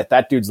believe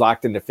that dude's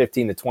locked into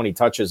 15 to 20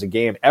 touches a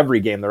game, every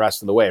game the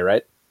rest of the way,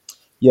 right?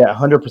 Yeah,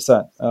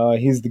 100%.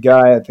 He's the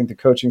guy. I think the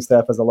coaching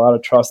staff has a lot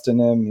of trust in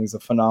him. He's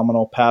a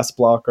phenomenal pass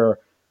blocker,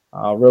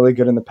 really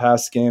good in the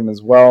pass game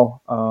as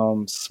well.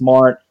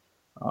 Smart,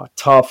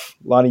 tough,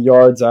 a lot of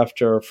yards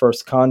after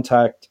first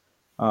contact,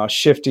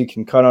 shifty,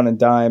 can cut on a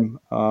dime.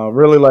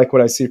 Really like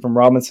what I see from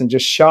Robinson.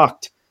 Just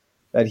shocked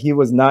that he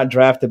was not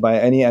drafted by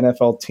any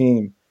NFL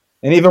team.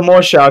 And even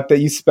more shocked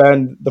that you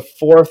spend the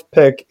 4th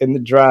pick in the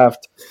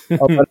draft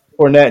on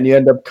Fournette and you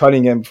end up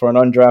cutting him for an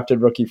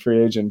undrafted rookie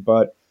free agent.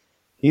 But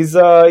he's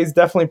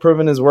definitely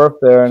proven his worth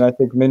there, and I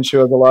think Minshew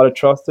has a lot of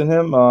trust in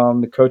him.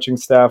 The coaching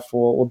staff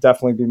will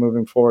definitely be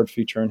moving forward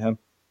featuring him.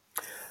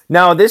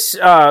 Now, this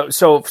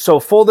so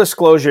full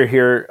disclosure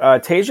here,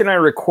 Tej and I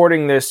are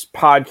recording this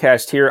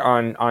podcast here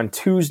on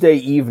Tuesday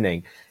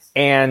evening,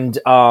 and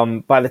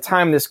by the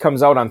time this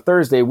comes out on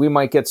Thursday, we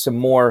might get some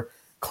more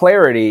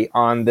clarity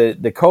on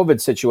the COVID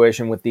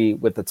situation with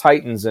the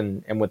Titans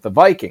and with the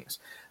Vikings.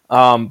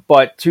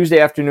 But Tuesday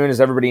afternoon,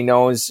 as everybody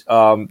knows,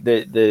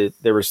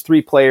 there was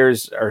 3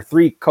 players or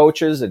 3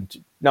 coaches and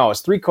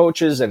it's 3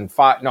 coaches and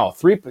 5. No,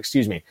 3.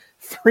 Excuse me,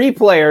 3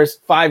 players,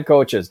 5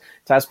 coaches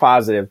test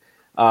positive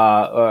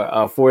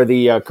for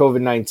the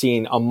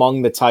COVID-19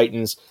 among the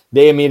Titans.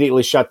 They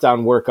immediately shut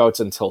down workouts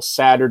until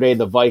Saturday.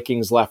 The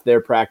Vikings left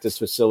their practice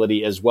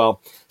facility as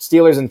well.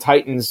 Steelers and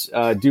Titans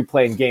do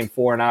play in Game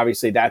 4, and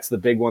obviously that's the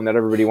big one that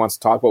everybody wants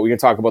to talk about. We can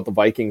talk about the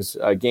Vikings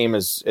game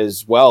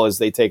as well as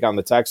they take on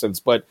the Texans.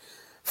 But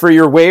for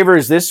your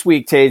waivers this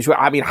week, Tej,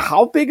 I mean,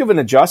 how big of an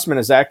adjustment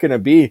is that going to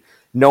be,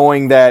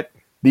 knowing that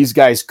these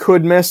guys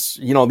could miss,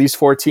 these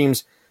 4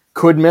 teams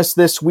could miss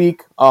this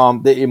week.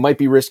 It might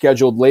be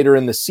rescheduled later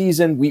in the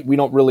season. We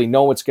don't really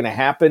know what's going to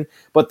happen,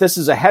 but this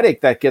is a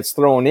headache that gets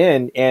thrown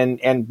in.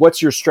 And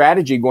what's your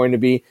strategy going to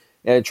be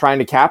trying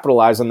to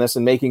capitalize on this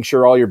and making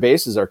sure all your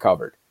bases are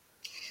covered?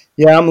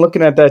 Yeah, I'm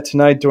looking at that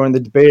tonight during the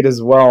debate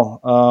as well.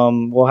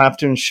 We'll have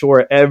to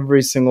ensure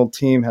every single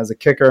team has a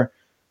kicker.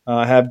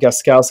 I have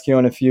Gostkowski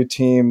on a few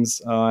teams.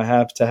 I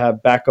have to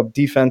have backup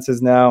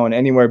defenses now, and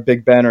anywhere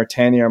Big Ben or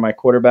Tanny are my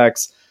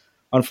quarterbacks.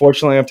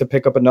 Unfortunately, I have to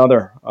pick up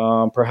another,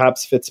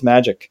 perhaps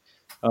Fitzmagic.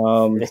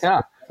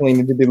 We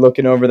need to be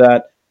looking over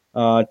that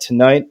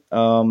tonight.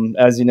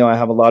 As you know, I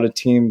have a lot of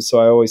teams, so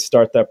I always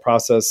start that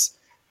process.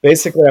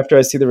 Basically, after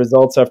I see the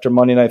results after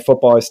Monday Night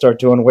Football, I start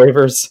doing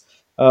waivers,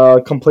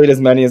 complete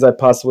as many as I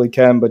possibly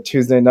can. But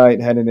Tuesday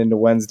night heading into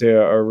Wednesday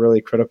are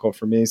really critical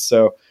for me.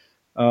 So,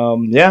 I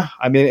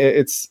mean,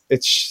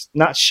 it's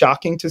not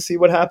shocking to see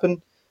what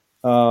happened.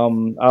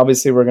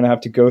 Obviously, we're going to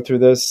have to go through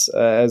this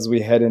as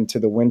we head into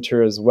the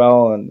winter as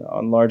well, and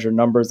on larger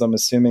numbers, I'm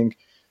assuming.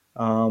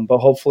 But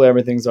hopefully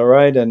everything's all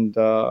right. And,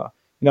 I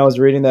was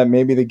reading that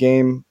maybe the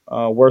game,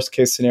 worst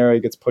case scenario,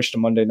 gets pushed to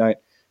Monday night.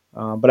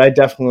 But I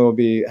definitely will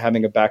be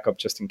having a backup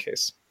just in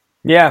case.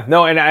 Yeah,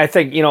 no, and I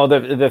think,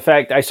 the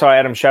fact I saw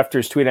Adam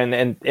Schefter's tweet,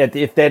 and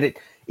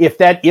if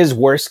that is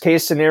worst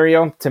case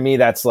scenario, to me,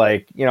 that's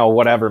like,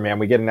 whatever, man,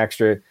 we get an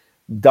extra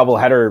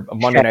doubleheader, a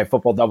Monday Night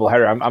Football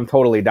doubleheader. I'm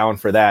totally down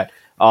for that.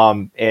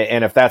 And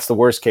if that's the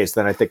worst case,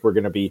 then I think we're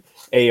going to be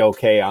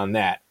A-okay on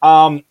that.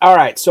 All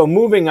right, so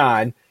moving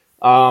on.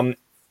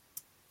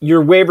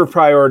 Your waiver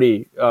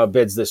priority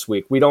bids this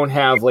week. We don't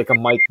have like a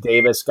Mike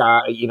Davis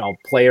guy,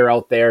 player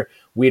out there.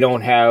 We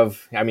don't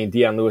have,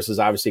 Deion Lewis is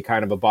obviously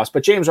kind of a bust,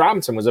 but James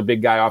Robinson was a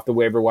big guy off the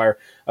waiver wire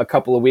a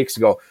couple of weeks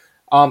ago.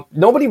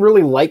 Nobody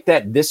really liked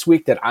that this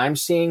week that I'm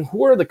seeing.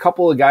 Who are the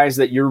couple of guys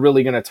that you're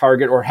really going to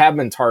target or have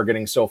been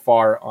targeting so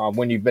far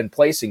when you've been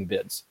placing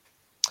bids?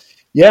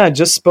 Yeah, I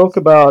just spoke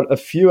about a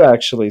few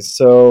actually.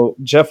 So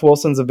Jeff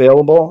Wilson's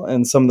available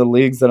in some of the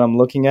leagues that I'm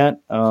looking at.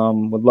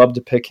 Would love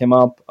to pick him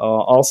up.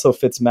 Also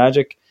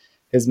Fitzmagic,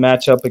 his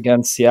matchup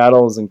against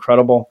Seattle is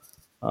incredible.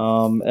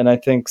 And I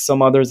think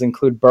some others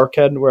include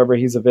Burkhead wherever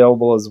he's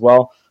available as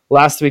well.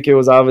 Last week it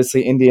was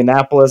obviously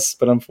Indianapolis,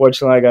 but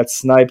unfortunately I got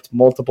sniped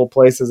multiple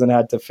places and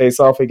had to face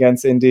off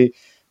against Indy,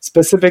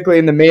 specifically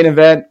in the main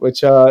event,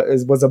 which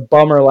was a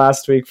bummer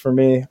last week for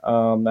me.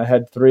 I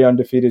had 3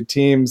 undefeated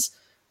teams.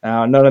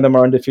 None of them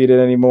are undefeated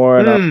anymore,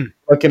 and I'm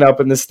looking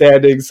up in the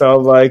standings, so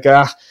I'm like,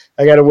 I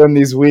got to win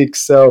these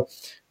weeks. So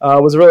I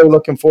was really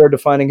looking forward to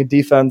finding a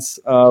defense.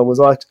 Was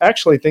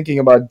actually thinking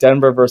about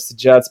Denver versus the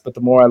Jets, but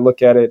the more I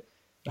look at it,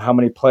 how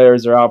many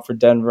players are out for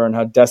Denver and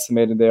how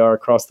decimated they are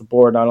across the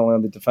board, not only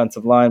on the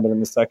defensive line, but in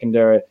the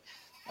secondary,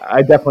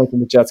 I definitely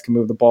think the Jets can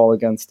move the ball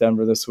against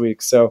Denver this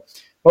week. So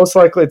most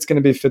likely it's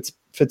going to be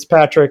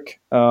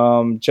Fitzpatrick,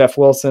 Jeff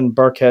Wilson,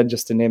 Burkhead,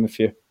 just to name a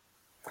few.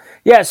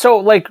 Yeah, so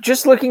like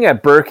just looking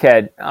at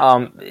Burkhead,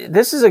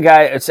 this is a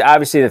guy, it's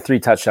obviously the 3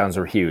 touchdowns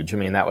were huge.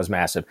 That was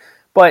massive.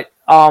 But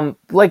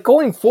like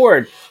going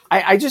forward,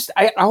 I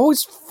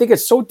always think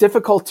it's so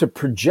difficult to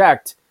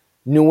project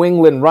New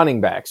England running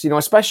backs,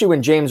 especially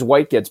when James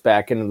White gets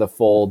back into the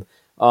fold.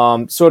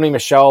 Sony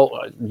Michel,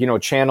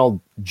 channeled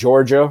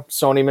Georgia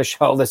Sony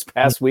Michel this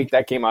past week.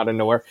 That came out of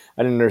nowhere.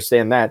 I didn't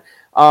understand that.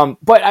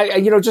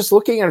 But just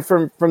looking at it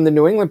from the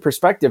New England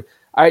perspective,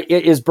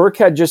 is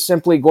Burkhead just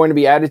simply going to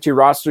be added to your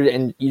roster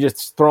and you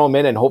just throw him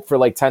in and hope for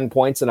like 10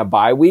 points in a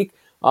bye week?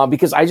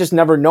 Because I just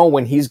never know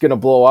when he's going to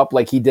blow up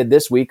like he did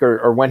this week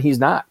or when he's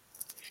not.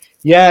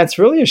 Yeah, it's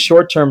really a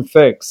short-term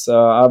fix.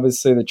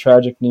 Obviously, the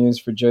tragic news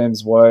for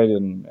James White,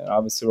 and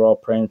obviously we're all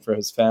praying for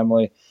his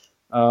family.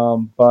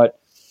 But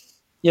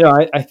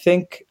I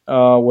think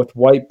with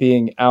White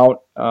being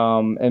out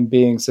and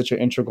being such an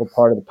integral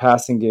part of the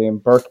passing game,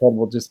 Burkhead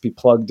will just be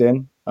plugged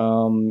in.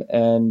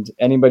 And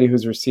anybody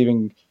who's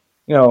receiving,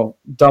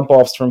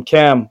 dump-offs from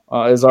Cam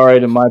is all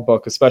right in my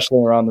book, especially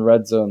around the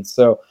red zone.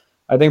 So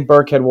I think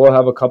Burkhead will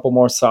have a couple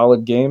more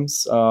solid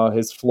games.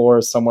 His floor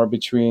is somewhere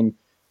between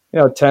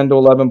 10 to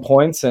 11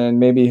 points, and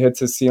maybe hits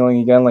his ceiling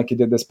again like he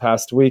did this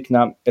past week.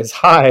 Not as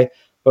high,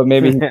 but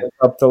maybe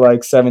up to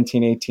like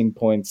 17, 18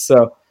 points.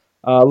 So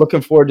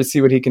looking forward to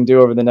see what he can do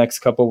over the next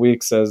couple of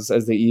weeks as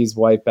they ease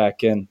White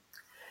back in.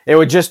 It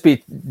would just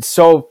be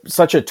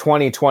such a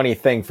 2020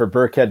 thing for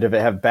Burkhead to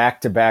have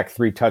back-to-back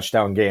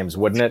 3-touchdown games,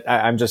 wouldn't it?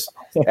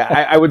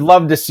 I would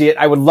love to see it.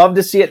 I would love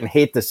to see it and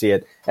hate to see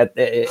it at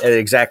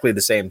exactly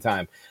the same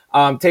time.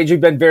 Tage,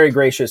 you've been very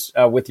gracious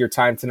with your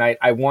time tonight.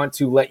 I want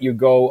to let you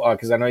go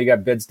because I know you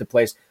got bids to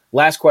place.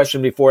 Last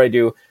question before I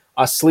do.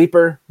 A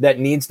sleeper that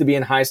needs to be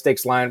in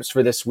high-stakes lineups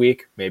for this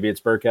week. Maybe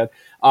it's Burkhead.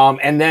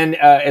 And then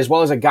as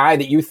well as a guy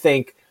that you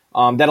think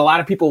that a lot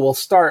of people will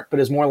start but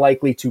is more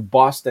likely to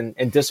bust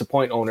and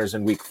disappoint owners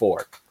in week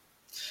 4.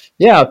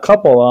 Yeah, a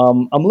couple.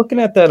 I'm looking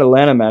at that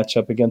Atlanta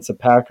matchup against the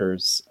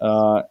Packers.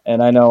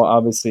 And I know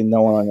obviously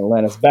no one on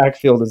Atlanta's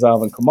backfield is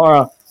Alvin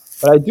Kamara,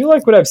 but I do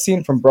like what I've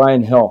seen from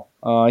Brian Hill.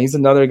 He's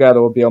another guy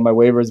that will be on my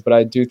waivers, but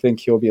I do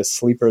think he'll be a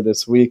sleeper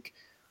this week.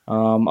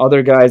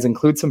 Other guys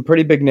include some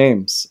pretty big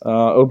names.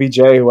 OBJ,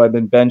 who I've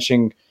been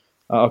benching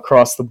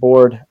across the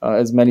board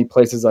as many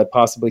places I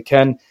possibly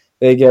can.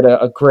 They get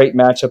a great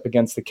matchup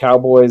against the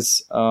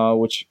Cowboys,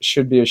 which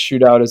should be a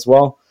shootout as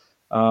well.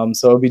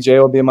 So OBJ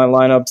will be in my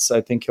lineups.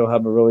 I think he'll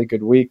have a really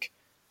good week.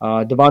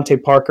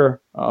 Devontae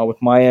Parker with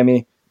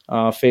Miami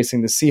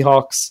facing the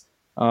Seahawks.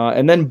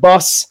 And then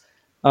Bus.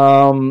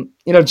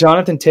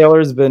 Jonathan Taylor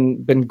has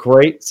been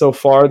great so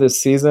far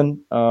this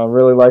season.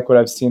 Really like what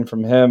I've seen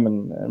from him,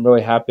 and I'm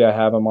really happy I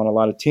have him on a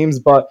lot of teams.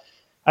 But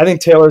I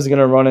think Taylor's going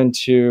to run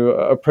into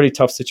a pretty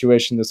tough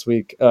situation this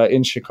week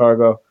in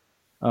Chicago.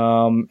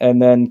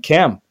 And then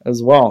Cam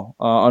as well.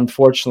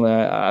 Unfortunately,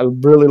 I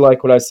really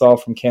like what I saw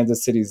from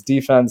Kansas City's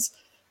defense.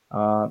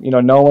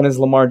 No one is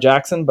Lamar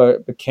Jackson,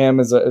 but Cam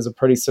is a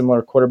pretty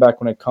similar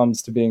quarterback when it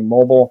comes to being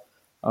mobile,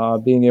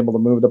 being able to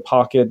move the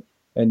pocket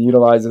and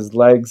utilize his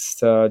legs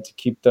to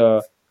keep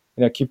the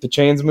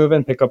chains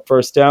moving, pick up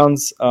first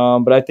downs.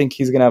 But I think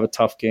he's going to have a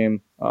tough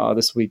game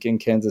this week in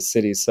Kansas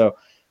City. So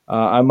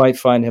I might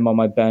find him on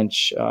my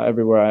bench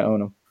everywhere I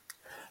own him.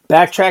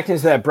 Backtracking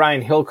to that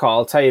Brian Hill call,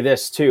 I'll tell you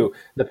this too.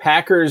 The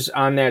Packers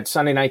on that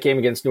Sunday night game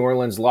against New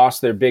Orleans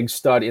lost their big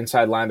stud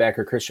inside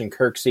linebacker Christian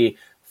Kirksey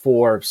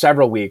for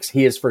several weeks.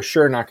 He is for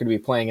sure not going to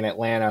be playing in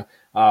Atlanta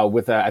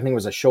with I think it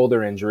was a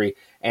shoulder injury.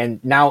 And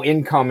now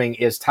incoming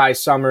is Ty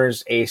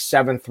Summers, a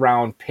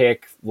 7th-round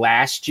pick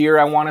last year,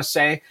 I want to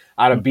say,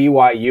 out of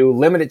BYU.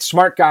 Limited,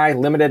 smart guy,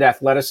 limited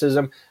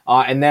athleticism.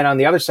 And then on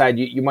the other side,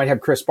 you might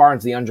have Chris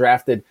Barnes, the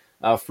undrafted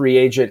free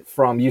agent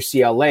from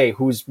UCLA,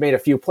 who's made a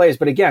few plays,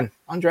 but again,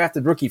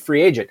 undrafted rookie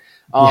free agent.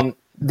 And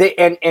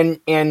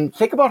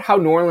think about how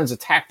New Orleans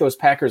attacked those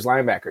Packers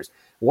linebackers.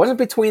 It wasn't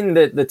between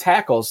the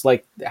tackles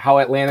like how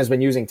Atlanta's been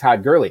using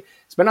Todd Gurley.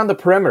 It's been on the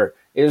perimeter.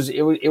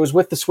 It was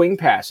with the swing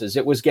passes.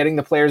 It was getting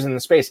the players in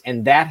the space,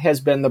 and that has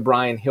been the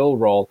Brian Hill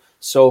role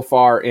so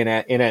far in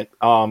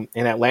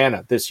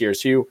Atlanta this year.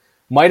 So you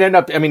might end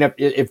up. I mean,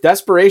 if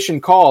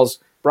desperation calls,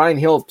 Brian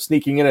Hill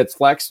sneaking in at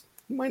flex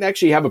might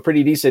actually have a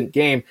pretty decent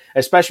game,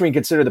 especially when you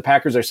consider the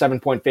Packers are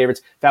 7-point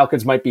favorites.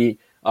 Falcons might be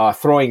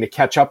throwing to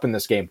catch up in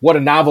this game. What a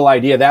novel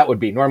idea that would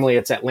be. Normally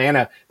it's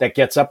Atlanta that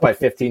gets up by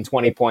 15,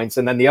 20 points,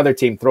 and then the other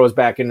team throws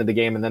back into the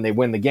game, and then they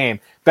win the game.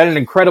 Been an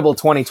incredible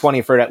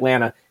 2020 for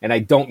Atlanta, and I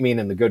don't mean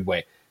in the good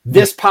way.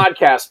 This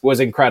podcast was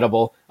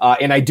incredible,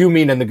 and I do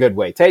mean in the good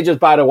way. Tejas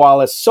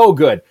Bada-Wallace, so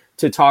good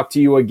to talk to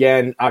you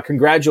again.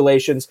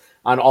 Congratulations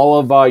on all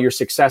of your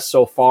success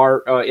so far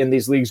in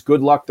these leagues.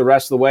 Good luck the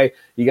rest of the way.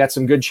 You got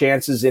some good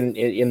chances in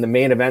the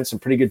main event, some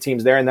pretty good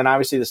teams there. And then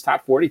obviously this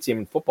top 40 team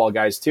in football,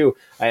 guys, too.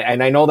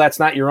 And I know that's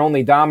not your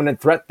only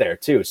dominant threat there,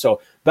 too. So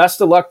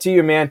best of luck to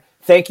you, man.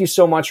 Thank you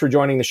so much for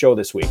joining the show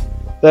this week.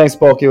 Thanks,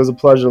 Bulky. It was a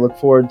pleasure. Look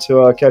forward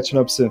to catching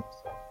up soon.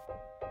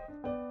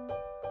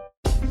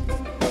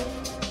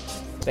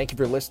 Thank you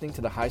for listening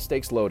to the High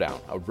Stakes Lowdown,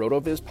 a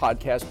RotoViz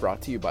podcast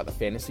brought to you by the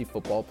Fantasy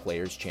Football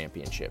Players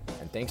Championship.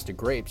 And thanks to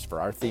Grapes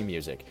for our theme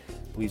music.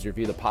 Please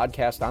review the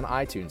podcast on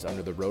iTunes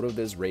under the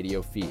RotoViz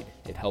radio feed.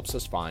 It helps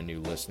us find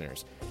new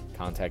listeners.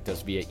 Contact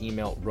us via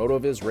email,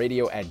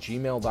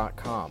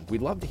 rotovizradio@gmail.com.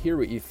 We'd love to hear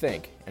what you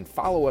think, and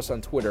follow us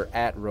on Twitter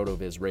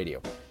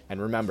 @rotovizradio.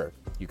 And remember,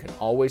 you can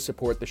always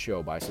support the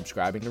show by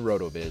subscribing to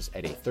RotoViz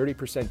at a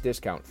 30%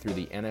 discount through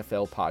the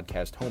NFL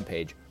podcast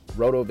homepage,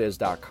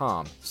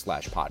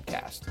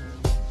 rotoviz.com/podcast.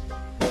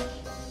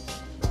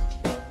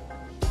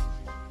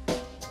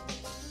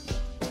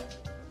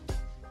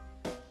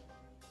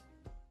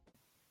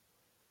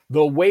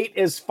 The wait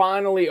is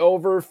finally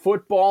over.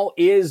 Football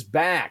is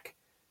back.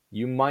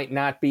 You might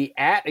not be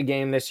at a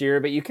game this year,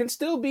 but you can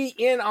still be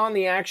in on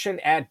the action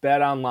at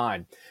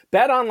BetOnline.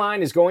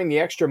 BetOnline is going the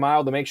extra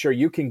mile to make sure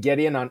you can get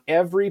in on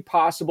every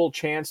possible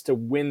chance to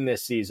win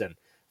this season.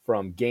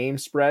 From game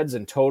spreads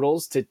and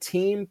totals to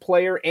team,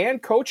 player, and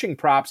coaching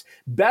props,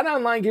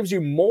 BetOnline gives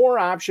you more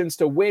options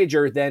to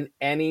wager than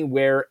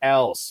anywhere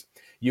else.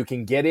 You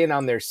can get in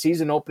on their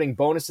season opening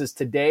bonuses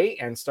today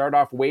and start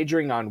off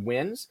wagering on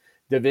wins,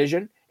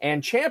 division,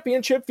 and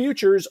championship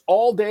futures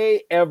all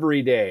day,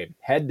 every day.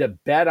 Head to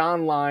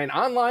BetOnline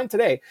online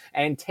today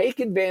and take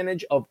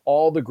advantage of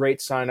all the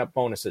great sign-up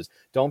bonuses.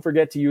 Don't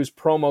forget to use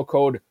promo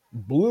code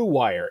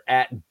BLUEWIRE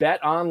at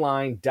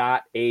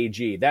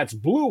betonline.ag. That's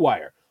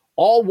BLUEWIRE,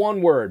 all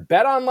one word.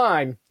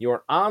 BetOnline,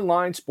 your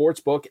online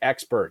sportsbook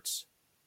experts.